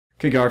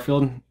Okay,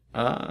 Garfield.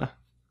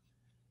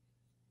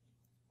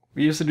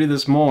 We used to do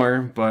this more,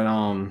 but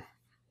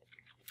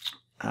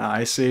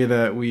I say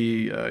that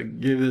we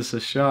give this a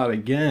shot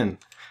again.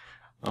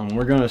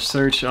 We're gonna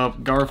search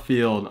up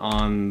Garfield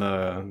on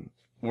the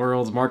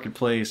world's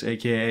marketplace,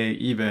 aka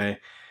eBay,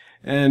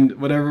 and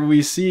whatever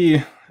we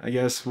see, I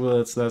guess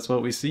that's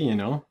what we see, you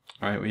know.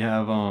 All right, we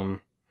have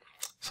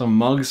some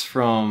mugs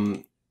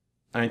from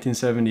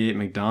 1978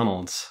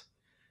 McDonald's.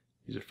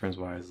 Use your friends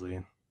wisely.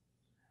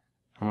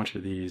 How much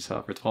are these?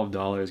 For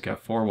 $12.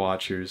 Got 4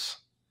 watchers.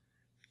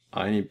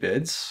 Any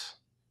bids?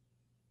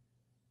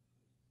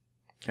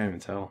 Can't even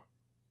tell.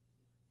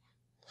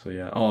 So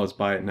yeah. Oh, let's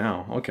buy it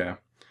now. Okay.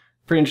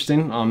 Pretty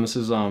interesting. This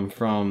is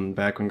from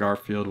back when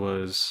Garfield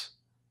was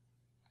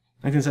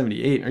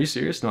 1978. Are you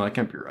serious? No, that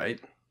can't be right.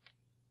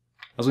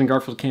 That was when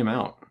Garfield came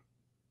out.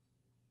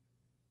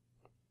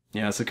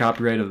 Yeah, it's the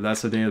copyright of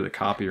that's the date of the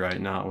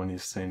copyright, not when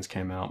these things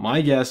came out.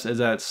 My guess is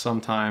that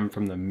sometime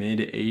from the mid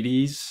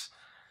 80s,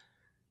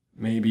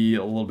 maybe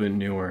a little bit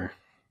newer.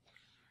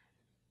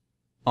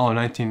 Oh,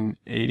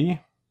 1980.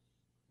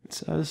 It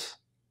says.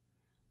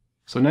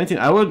 So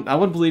I would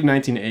believe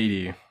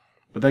 1980,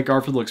 but that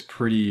Garfield looks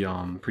pretty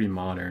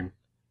modern.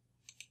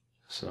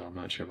 So I'm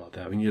not sure about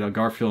that. We can get a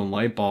Garfield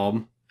light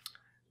bulb.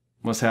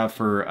 Must have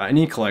for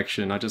any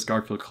collection, not just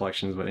Garfield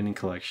collections, but any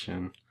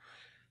collection.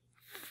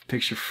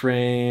 Picture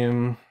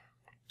frame,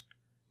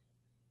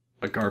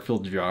 a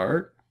Garfield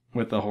jar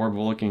with a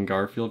horrible looking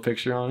Garfield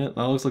picture on it.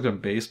 That looks like a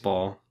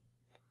baseball.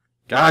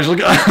 Gosh, look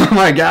at, oh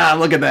my god,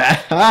 look at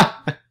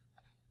that.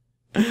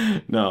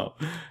 No,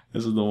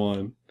 this is the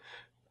one.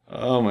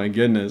 Oh my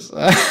goodness.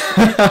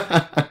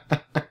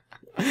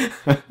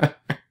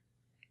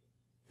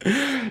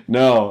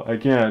 No, I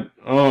can't.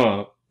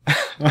 Oh.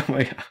 Oh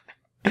my god.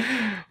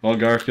 Well,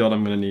 Garfield,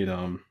 I'm gonna need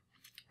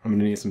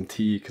some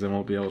tea because I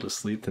won't be able to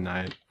sleep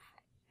tonight.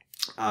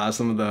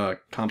 Some of the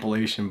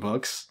compilation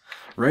books.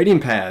 Writing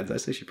pads.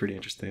 That's actually pretty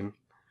interesting.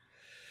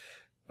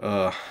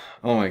 Oh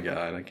my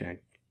god, I can't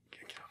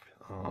get off it.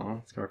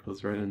 Oh,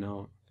 Garfield's writing a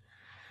note.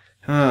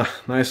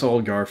 Nice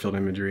old Garfield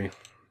imagery.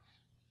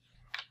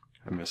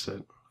 I miss it.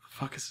 What the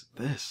fuck is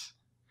this?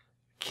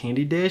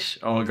 Candy dish?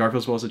 Oh,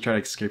 Garfield's supposed to try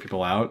to scare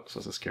people out.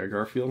 Supposed to scare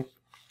Garfield.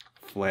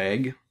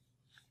 Flag.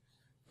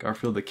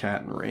 Garfield the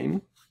cat and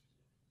rain.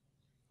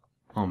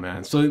 Oh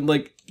man, so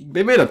like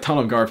they made a ton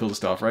of Garfield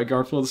stuff, right?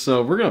 Garfield.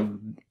 So we're gonna.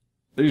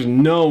 There's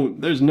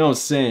no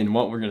saying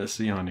what we're gonna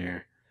see on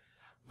here.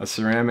 A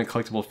ceramic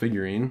collectible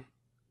figurine.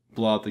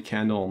 Blow out the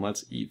candle and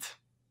let's eat.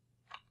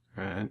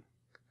 Right.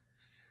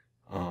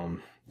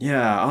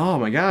 Yeah. Oh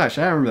my gosh,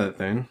 I remember that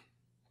thing.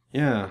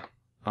 Yeah.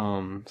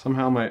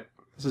 Somehow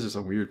this is just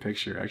a weird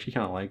picture. I actually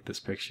kind of like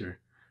this picture.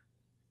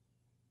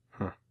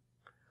 Huh.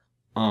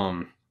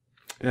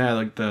 Yeah,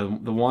 like the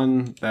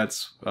one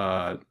that's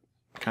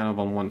kind of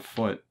on one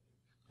foot.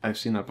 I've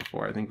seen that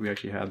before. I think we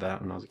actually had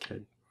that when I was a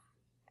kid.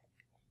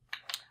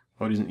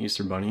 Odie's an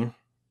Easter Bunny.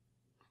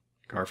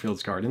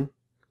 Garfield's Garden.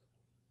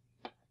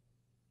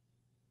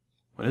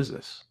 What is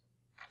this?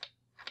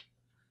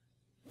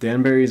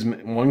 Danbury's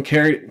one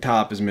carrot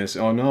top is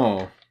missing. Oh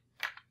no.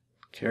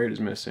 Carrot is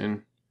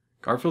missing.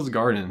 Garfield's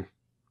Garden.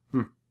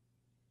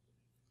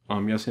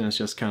 I'm guessing it's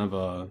just kind of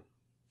a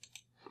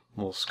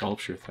little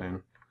sculpture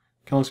thing.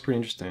 Kind of looks pretty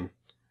interesting.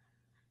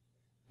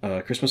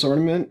 Christmas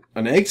ornament,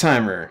 an egg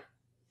timer.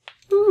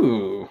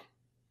 Ooh.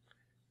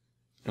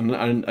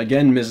 And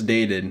again,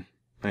 misdated.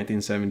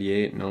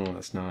 1978. No,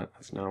 that's not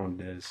what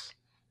it is.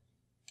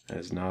 That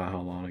is not how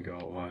long ago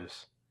it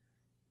was.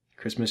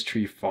 Christmas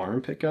tree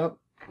farm pickup.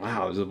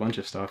 Wow, there's a bunch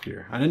of stuff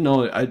here. I didn't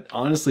know. I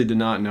honestly did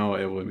not know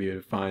it would be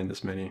able to find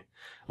this many.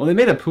 Well, they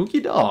made a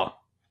Pookie doll.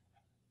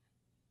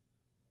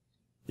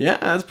 Yeah,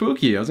 that's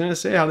Pookie. I was gonna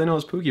say how they know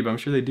it's Pookie, but I'm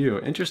sure they do.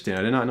 Interesting.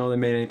 I did not know they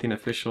made anything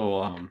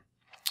official.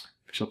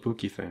 Official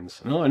Pookie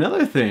things. Oh,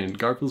 another thing.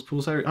 Garfield's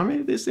Poolside. How many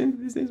of these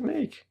things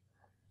make?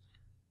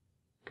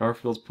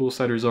 Garfield's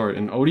Poolside Resort.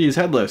 And Odie is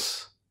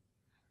headless.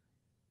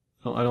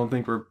 Well, I don't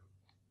think we're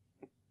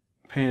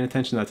paying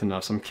attention to that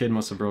enough. Some kid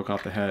must have broke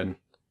off the head.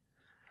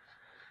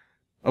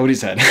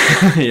 Odie's head.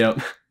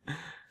 Yep.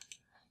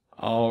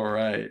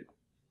 Alright.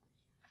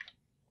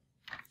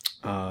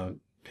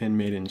 Pin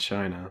made in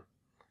China.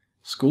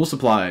 School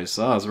supplies.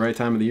 Oh, it's the right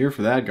time of the year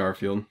for that,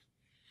 Garfield.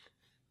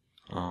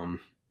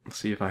 Let's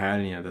see if I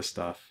had any of this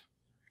stuff.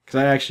 Because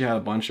I actually had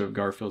a bunch of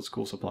Garfield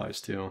school supplies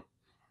too.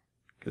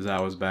 Because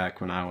that was back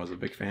when I was a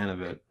big fan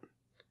of it.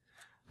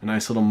 A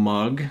nice little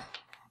mug.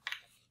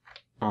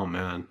 Oh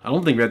man. I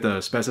don't think we have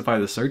to specify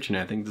the search in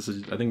it. I think this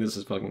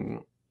is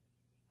fucking...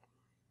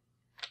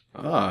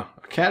 a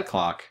cat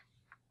clock.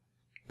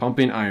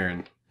 Pumping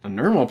iron. A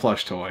Nermal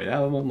plush toy.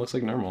 Yeah, that one looks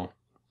like Nermal.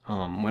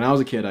 When I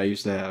was a kid, I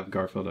used to have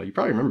Garfield. You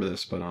probably remember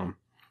this, but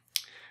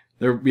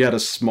we had a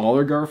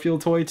smaller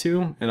Garfield toy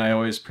too, and I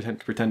always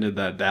pretended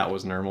that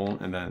was Nermal,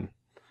 and then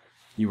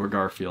you were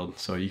Garfield,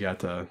 so you got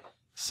to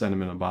send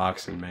them in a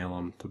box and mail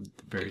them to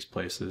various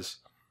places.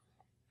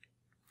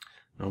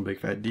 No big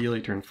fat deal.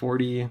 He turned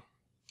 40.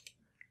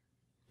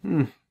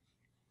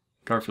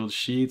 Garfield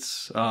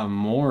sheets.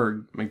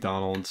 More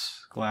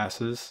McDonald's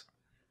glasses.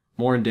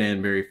 More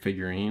Danbury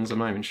figurines. I'm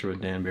not even sure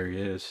what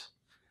Danbury is.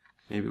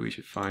 Maybe we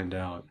should find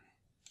out.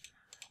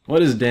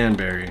 What is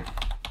Danbury?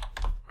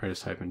 Or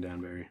just type in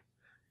Danbury.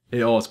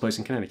 Oh, it's a place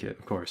in Connecticut,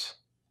 of course.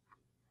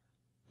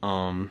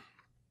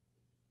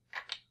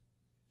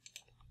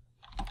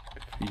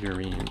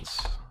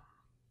 Figurines.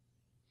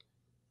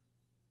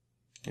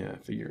 Yeah,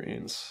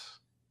 figurines.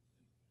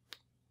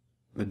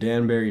 The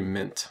Danbury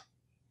Mint.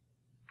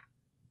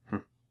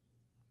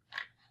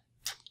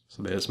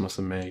 So they just must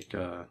have made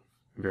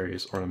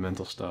various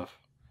ornamental stuff.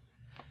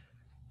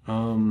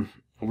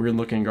 Weird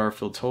looking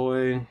Garfield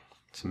toy.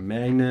 Some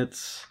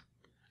magnets.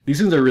 These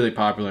things are really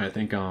popular. I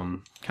think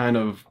kind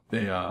of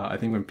they I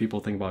think when people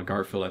think about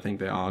Garfield, I think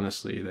they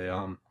honestly they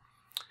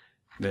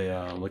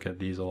look at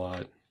these a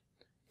lot.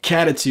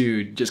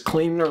 Catitude, just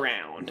cleaning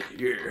around.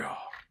 Yeah.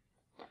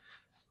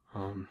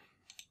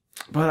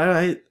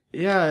 But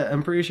yeah,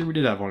 I'm pretty sure we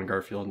did have one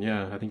Garfield.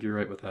 Yeah, I think you're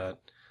right with that.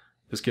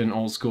 Just get an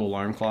old school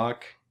alarm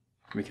clock.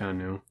 We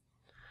kind of knew.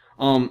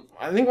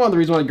 I think one of the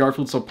reasons why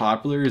Garfield's so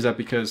popular is that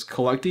because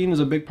collecting is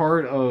a big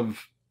part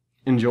of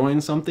enjoying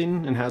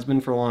something and has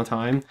been for a long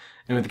time.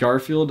 And with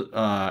Garfield,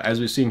 as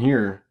we've seen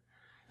here,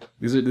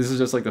 this is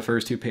just like the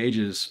first page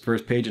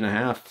and a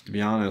half, to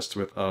be honest,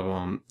 of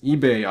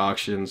eBay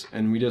auctions,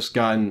 and we just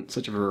gotten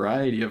such a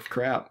variety of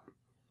crap.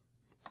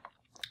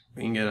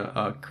 We can get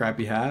a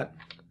crappy hat.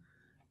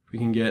 We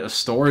can get a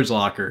storage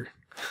locker.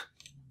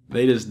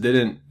 They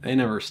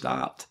never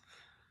stopped.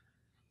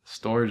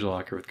 Storage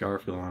locker with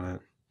Garfield on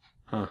it.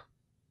 Huh.